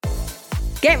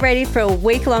Get ready for a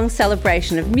week-long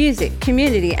celebration of music,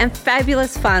 community and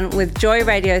fabulous fun with Joy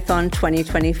Radiothon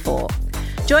 2024.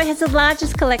 Joy has the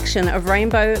largest collection of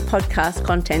rainbow podcast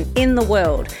content in the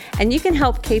world, and you can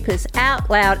help keep us out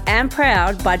loud and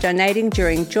proud by donating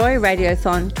during Joy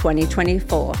Radiothon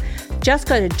 2024. Just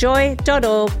go to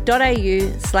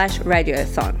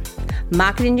joy.org.au/radiothon.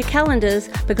 Mark it in your calendars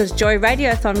because Joy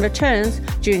Radiothon returns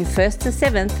June 1st to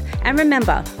 7th, and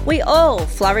remember, we all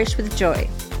flourish with joy.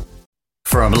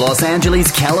 From Los Angeles,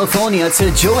 California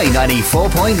to Joy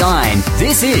 94.9,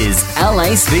 this is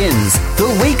LA Spins,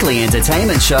 the weekly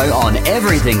entertainment show on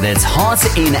everything that's hot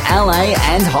in LA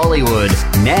and Hollywood.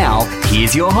 Now,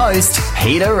 here's your host,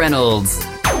 Peter Reynolds.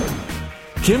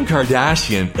 Kim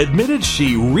Kardashian admitted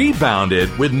she rebounded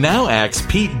with now ex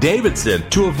Pete Davidson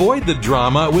to avoid the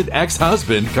drama with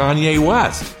ex-husband Kanye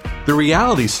West. The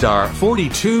reality star,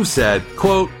 42, said,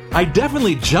 quote, "I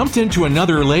definitely jumped into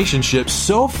another relationship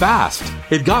so fast.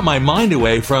 It got my mind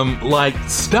away from,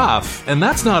 stuff, and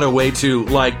that's not a way to,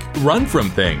 run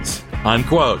from things."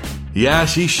 Unquote. Yeah,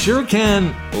 she sure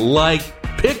can,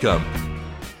 pick 'em.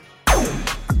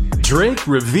 Drake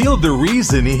revealed the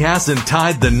reason he hasn't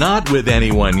tied the knot with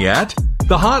anyone yet.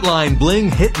 The Hotline Bling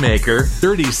hitmaker,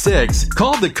 36,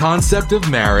 called the concept of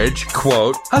marriage,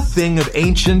 quote, "a thing of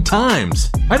ancient times.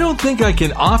 I don't think I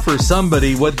can offer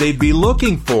somebody what they'd be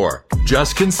looking for.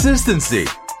 Just consistency.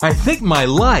 I think my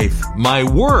life, my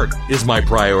work, is my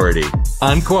priority."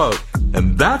 Unquote.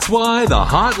 And that's why the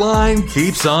hotline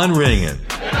keeps on ringing.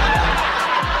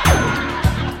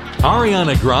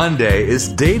 Ariana Grande is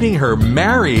dating her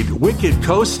married Wicked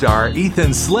co-star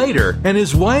Ethan Slater, and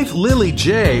his wife Lily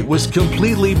J was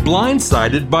completely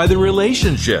blindsided by the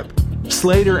relationship.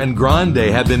 Slater and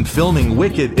Grande have been filming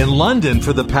Wicked in London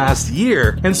for the past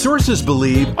year, and sources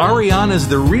believe Ariana's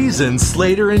the reason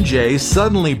Slater and J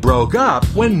suddenly broke up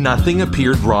when nothing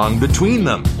appeared wrong between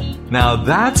them. Now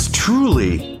that's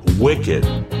truly wicked.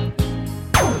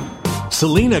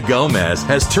 Selena Gomez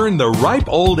has turned the ripe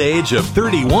old age of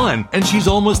 31, and she's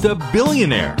almost a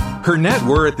billionaire. Her net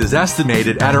worth is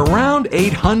estimated at around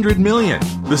 $800 million.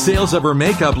 The sales of her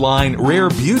makeup line, Rare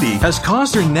Beauty, has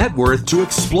caused her net worth to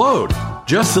explode.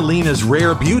 Just Selena's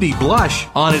Rare Beauty blush,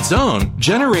 on its own,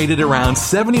 generated around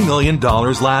 $70 million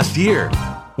last year.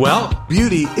 Well,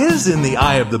 beauty is in the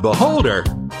eye of the beholder.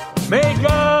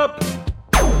 Makeup!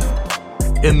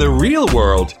 In the real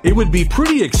world, it would be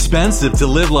pretty expensive to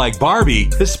live like Barbie,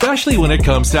 especially when it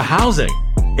comes to housing.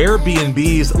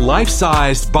 Airbnb's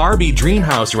life-sized Barbie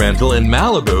Dreamhouse rental in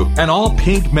Malibu, an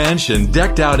all-pink mansion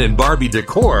decked out in Barbie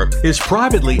decor, is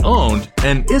privately owned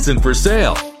and isn't for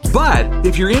sale. But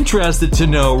if you're interested to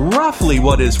know roughly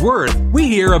what it's worth, we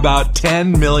hear about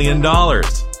 $10 million.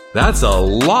 That's a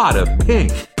lot of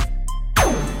pink.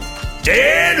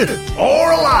 Dead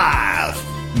or alive?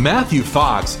 Matthew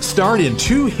Fox starred in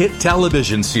 2 hit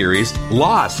television series,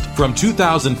 Lost from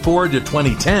 2004 to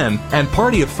 2010 and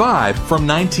Party of 5 from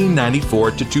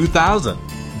 1994 to 2000.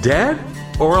 Dead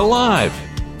or alive?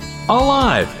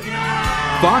 Alive.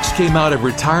 Fox came out of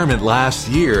retirement last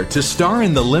year to star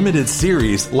in the limited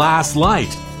series Last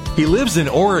Light. He lives in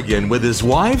Oregon with his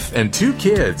wife and 2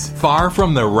 kids, far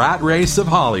from the rat race of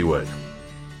Hollywood.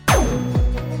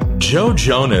 Joe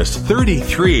Jonas,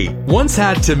 33, once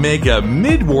had to make a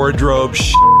mid-wardrobe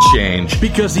change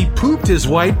because he pooped his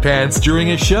white pants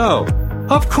during a show.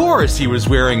 Of course he was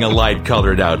wearing a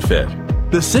light-colored outfit.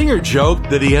 The singer joked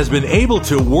that he has been able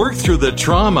to work through the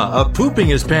trauma of pooping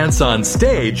his pants on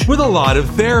stage with a lot of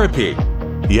therapy.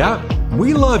 Yep,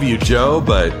 we love you, Joe,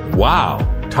 but wow,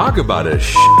 talk about a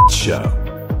show.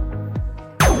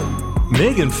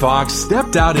 Megan Fox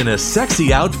stepped out in a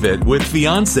sexy outfit with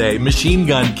fiancé Machine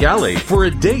Gun Kelly for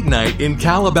a date night in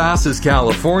Calabasas,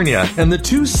 California, and the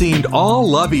two seemed all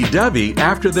lovey-dovey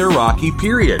after their rocky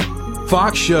period.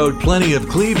 Fox showed plenty of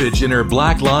cleavage in her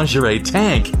black lingerie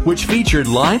tank, which featured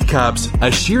lined cups,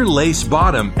 a sheer lace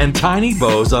bottom, and tiny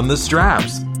bows on the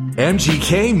straps.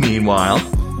 MGK, meanwhile,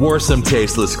 wore some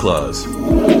tasteless clothes.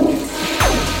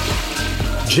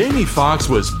 Jamie Foxx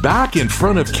was back in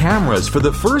front of cameras for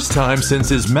the first time since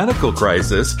his medical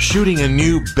crisis, shooting a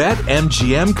new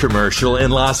BetMGM commercial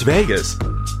in Las Vegas.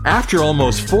 After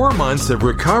almost 4 months of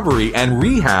recovery and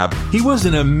rehab, he was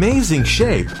in amazing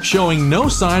shape, showing no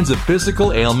signs of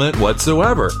physical ailment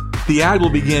whatsoever. The ad will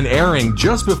begin airing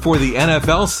just before the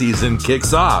NFL season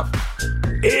kicks off.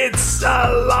 It's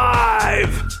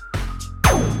alive!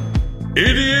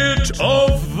 Idiot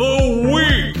of the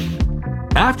Week!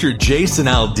 after Jason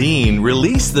Aldean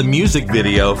released the music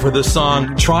video for the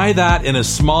song Try That in a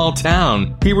Small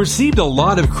Town, he received a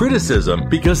lot of criticism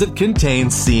because it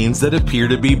contains scenes that appear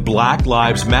to be Black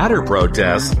Lives Matter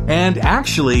protests and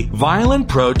actually violent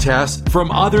protests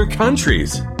from other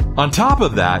countries. On top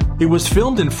of that, it was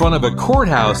filmed in front of a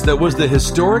courthouse that was the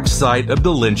historic site of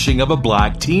the lynching of a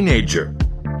black teenager.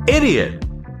 Idiot!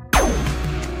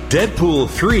 Deadpool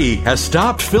 3 has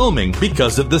stopped filming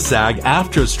because of the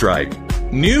SAG-AFTRA strike.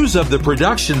 News of the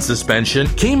production suspension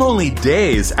came only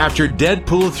days after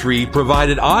Deadpool 3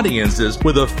 provided audiences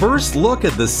with a first look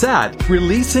at the set,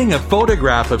 releasing a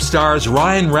photograph of stars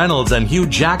Ryan Reynolds and Hugh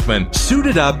Jackman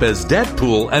suited up as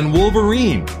Deadpool and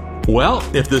Wolverine. Well,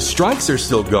 if the strikes are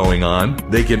still going on,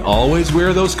 they can always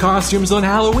wear those costumes on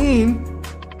Halloween.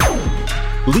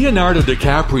 Leonardo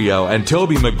DiCaprio and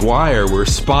Tobey Maguire were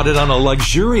spotted on a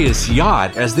luxurious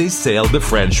yacht as they sailed the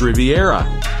French Riviera.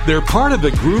 They're part of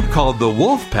a group called the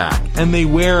Wolf Pack, and they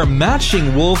wear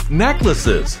matching wolf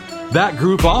necklaces. That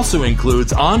group also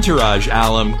includes Entourage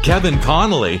alum Kevin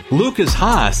Connolly, Lucas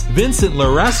Haas, Vincent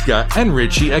Laresca, and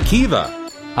Richie Akiva.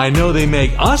 I know they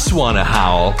make us want to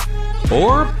howl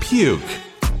or puke.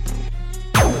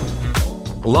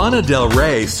 Lana Del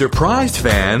Rey surprised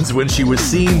fans when she was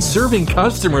seen serving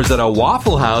customers at a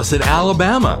Waffle House in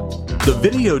Alabama. The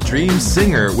Video Dreams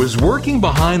singer was working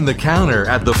behind the counter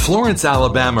at the Florence,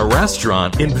 Alabama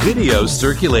restaurant in videos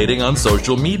circulating on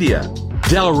social media.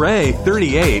 Del Rey,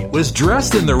 38, was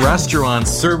dressed in the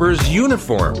restaurant's server's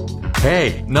uniform.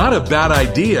 Hey, not a bad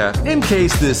idea in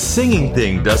case this singing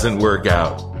thing doesn't work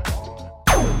out.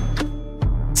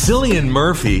 Cillian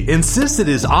Murphy insisted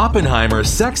his Oppenheimer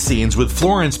sex scenes with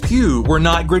Florence Pugh were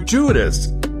not gratuitous.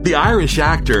 The Irish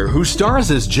actor, who stars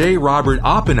as J. Robert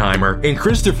Oppenheimer in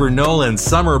Christopher Nolan's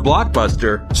summer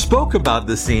blockbuster, spoke about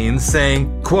the scenes saying,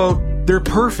 quote, "They're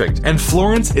perfect and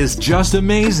Florence is just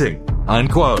amazing,"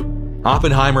 unquote.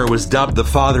 Oppenheimer was dubbed the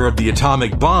father of the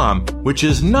atomic bomb, which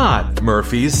is not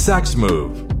Murphy's sex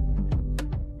move.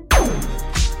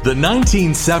 The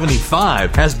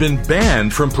 1975 has been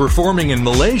banned from performing in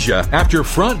Malaysia after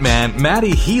frontman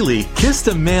Matty Healy kissed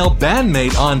a male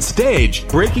bandmate on stage,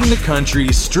 breaking the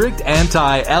country's strict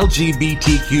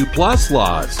anti-LGBTQ+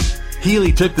 laws.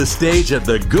 Healy took the stage at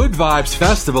the Good Vibes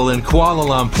Festival in Kuala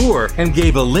Lumpur and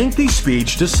gave a lengthy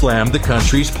speech to slam the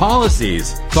country's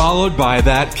policies, followed by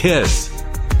that kiss.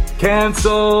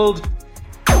 Cancelled!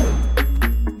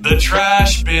 The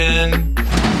trash bin.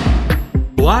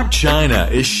 Blac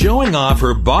Chyna is showing off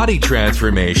her body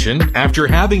transformation after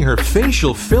having her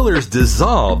facial fillers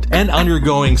dissolved and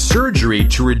undergoing surgery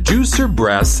to reduce her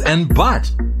breasts and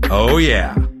butt. Oh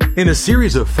yeah. In a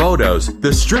series of photos,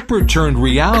 the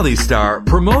stripper-turned-reality star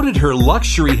promoted her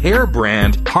luxury hair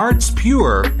brand, Hearts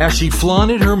Pure, as she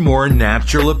flaunted her more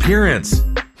natural appearance.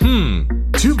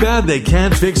 Too bad they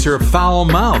can't fix her foul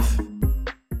mouth.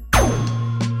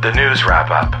 The news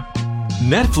wrap-up.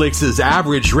 Netflix's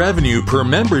average revenue per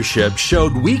membership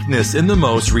showed weakness in the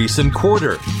most recent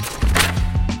quarter.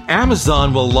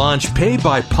 Amazon will launch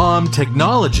pay-by-palm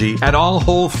technology at all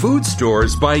Whole Foods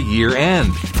stores by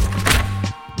year-end.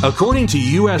 According to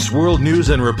U.S. World News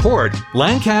and Report,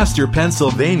 Lancaster,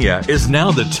 Pennsylvania is now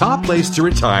the top place to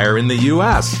retire in the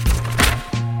U.S.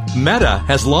 Meta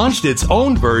has launched its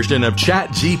own version of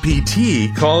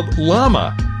ChatGPT called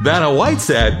Llama. Vanna White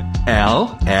said,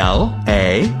 L-L-A-M-A.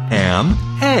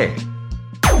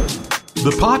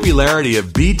 The popularity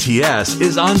of BTS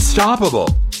is unstoppable.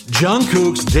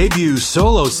 Jungkook's debut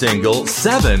solo single,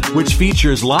 7, which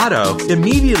features Latto,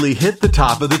 immediately hit the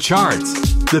top of the charts.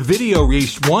 The video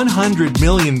reached 100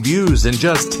 million views in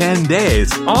just 10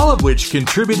 days, all of which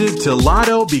contributed to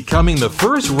Latto becoming the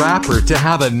first rapper to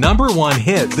have a #1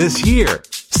 hit this year.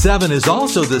 7 is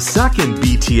also the second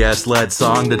BTS-led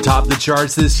song to top the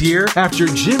charts this year after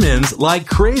Jimin's Like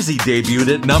Crazy debuted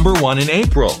at #1 in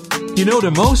April. You know,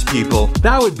 to most people,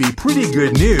 that would be pretty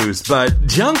good news, but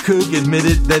Jungkook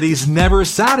admitted that he's never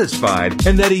satisfied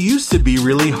and that he used to be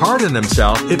really hard on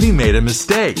himself if he made a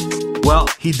mistake. Well,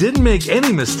 he didn't make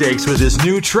any mistakes with his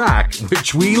new track,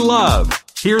 which we love.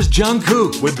 Here's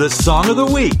Jungkook with the song of the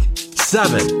week,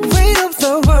 7. Weight of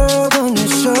the world on your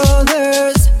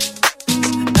shoulders.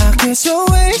 I guess your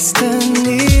waist and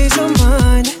ease your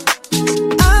mind.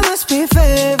 I must be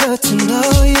favored to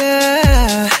know,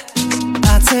 yeah.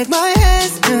 I take my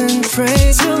hands and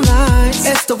praise your lines.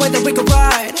 It's the way that we could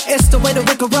ride. It's the way that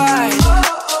we could ride.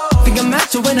 Think I'm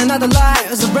meant to win another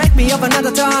life, so break me up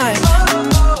another time.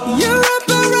 You wrap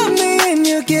around me and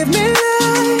you give me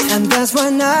life, and that's why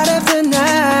night after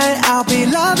night I'll be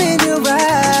loving you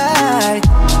right.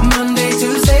 Monday,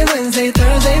 Tuesday, Wednesday,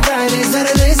 Thursday, Friday,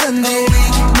 Saturday, Sunday.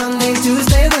 Monday,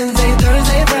 Tuesday, Wednesday,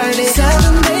 Thursday,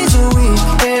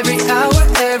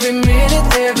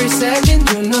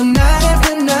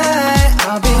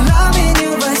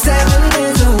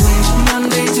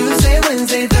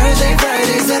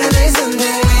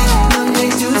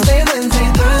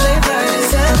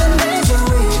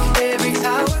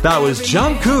 That was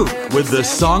Jungkook with the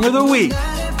Song of the Week.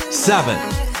 7.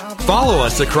 Follow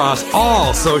us across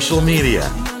all social media.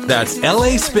 That's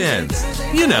LA Spins,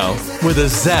 you know, with a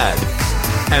Z.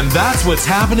 And that's what's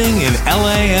happening in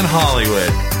LA and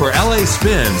Hollywood. For LA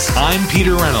Spins, I'm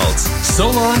Peter Reynolds.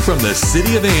 So long from the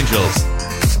City of Angels.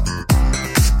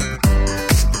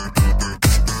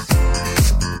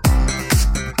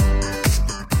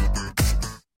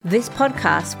 This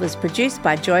podcast was produced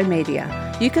by Joy Media.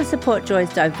 You can support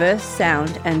Joy's diverse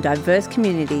sound and diverse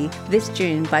community this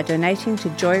June by donating to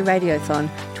Joy Radiothon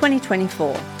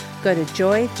 2024. Go to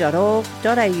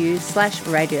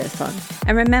joy.org.au/radiothon.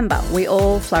 And remember, we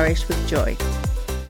all flourish with joy.